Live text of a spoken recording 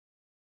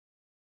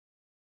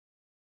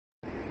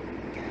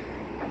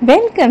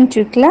Welcome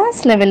to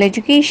class level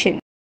education.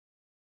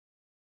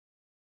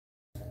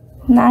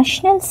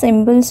 National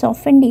symbols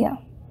of India.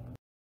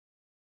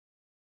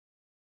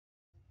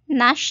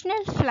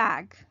 National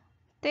flag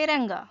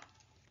Tiranga.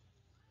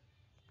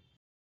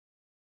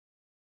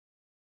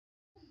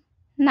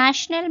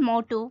 National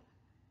motto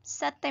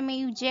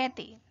Satyamev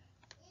Jayate.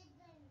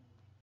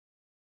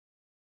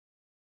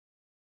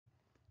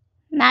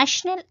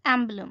 National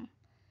emblem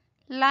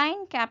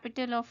Lion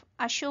capital of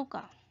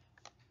Ashoka.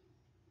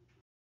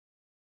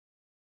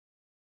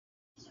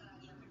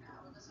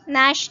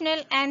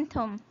 National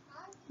anthem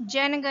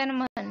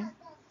Jana-gana-mana,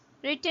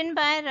 written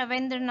by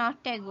Rabindranath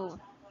Tagore.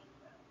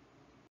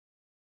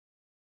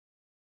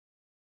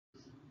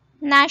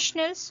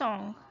 National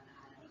song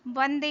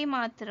Vande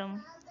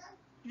Mataram,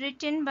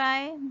 written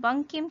by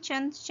Bankim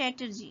Chand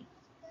Chatterjee.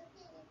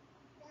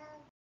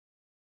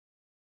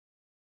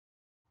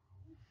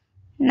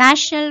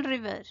 National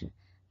river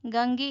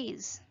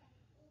Ganges.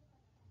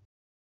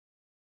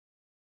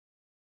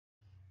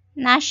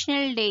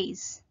 National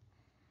days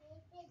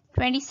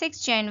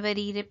 26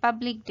 January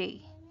Republic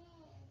Day,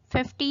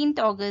 15th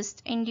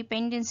August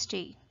Independence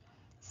Day,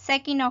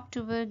 2nd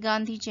October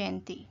Gandhi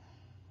Jayanti.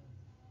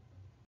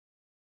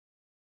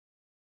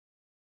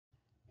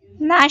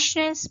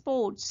 National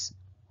sports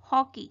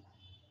Hockey.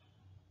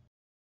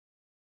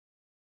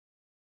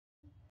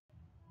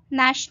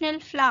 National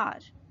flower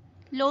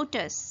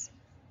Lotus.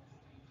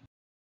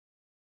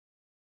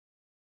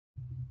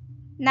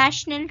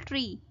 National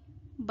tree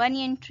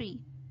Banyan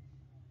tree.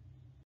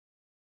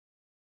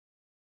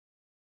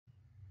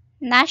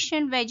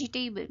 National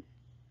vegetable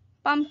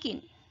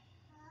Pumpkin.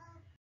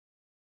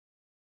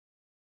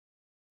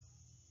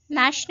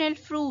 National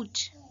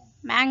fruit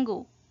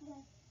Mango.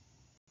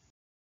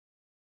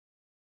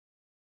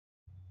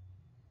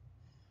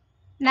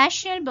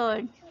 National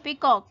bird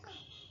Peacock.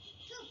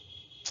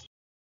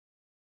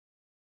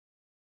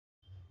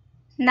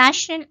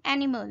 National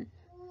animal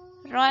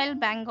Royal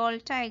Bengal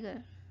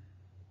tiger.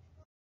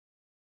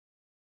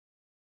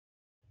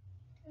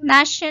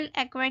 National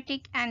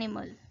aquatic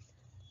animal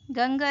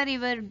Ganga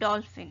river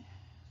dolphin.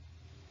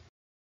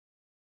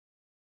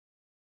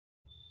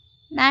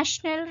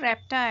 National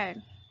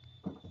reptile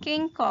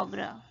King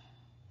cobra.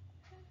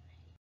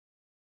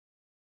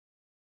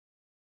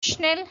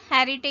 National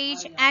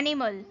heritage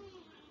animal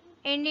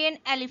Indian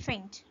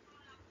elephant.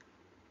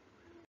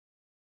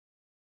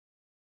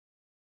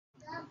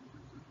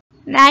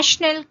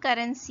 National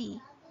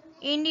currency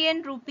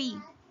Indian rupee.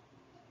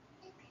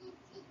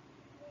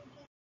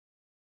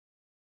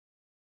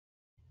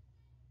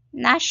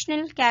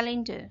 National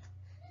calendar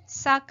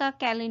Saka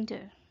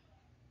calendar.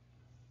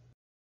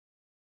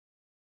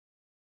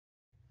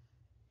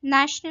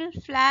 National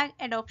flag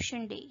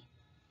adoption day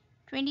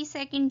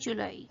 22nd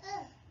July.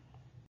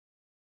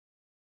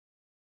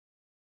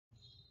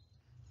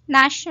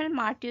 National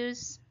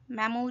martyrs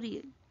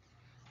memorial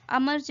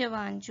Amar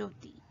Jawan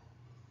Jyoti.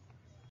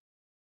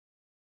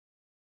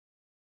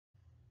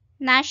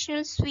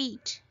 National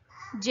sweet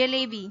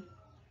Jalebi.